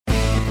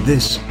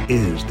This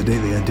is the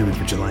Daily Undoing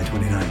for July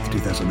 29th,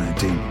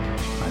 2019.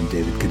 I'm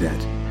David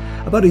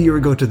Cadet. About a year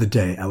ago to the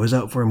day, I was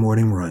out for a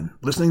morning run,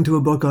 listening to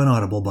a book on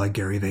Audible by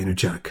Gary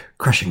Vaynerchuk,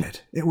 Crushing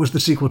It. It was the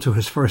sequel to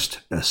his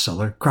first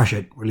bestseller, Crush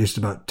It, released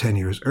about 10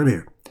 years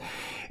earlier.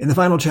 In the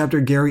final chapter,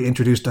 Gary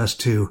introduced us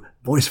to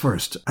Voice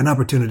First, an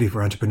opportunity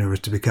for entrepreneurs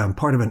to become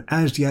part of an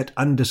as-yet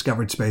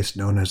undiscovered space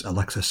known as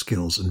Alexa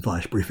Skills and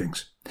Flash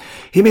Briefings.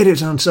 He made it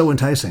sound so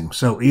enticing,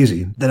 so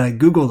easy, that I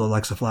Googled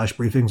Alexa Flash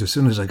Briefings as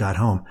soon as I got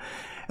home,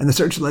 and the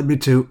search led me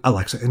to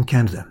Alexa in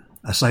Canada,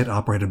 a site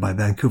operated by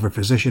Vancouver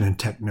physician and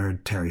tech nerd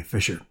Terry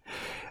Fisher.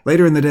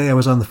 Later in the day, I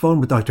was on the phone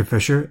with Dr.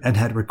 Fisher and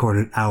had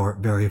recorded our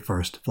very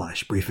first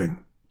Flash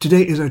Briefing.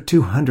 Today is our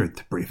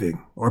 200th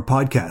briefing, or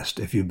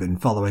podcast if you've been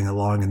following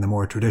along in the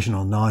more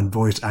traditional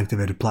non-voice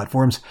activated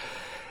platforms.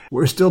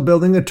 We're still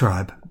building a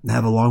tribe,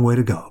 have a long way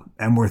to go,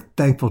 and we're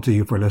thankful to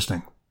you for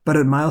listening. But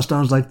at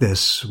milestones like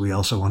this, we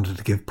also wanted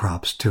to give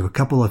props to a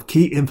couple of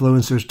key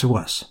influencers to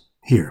us,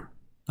 here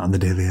on the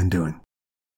Daily Undoing.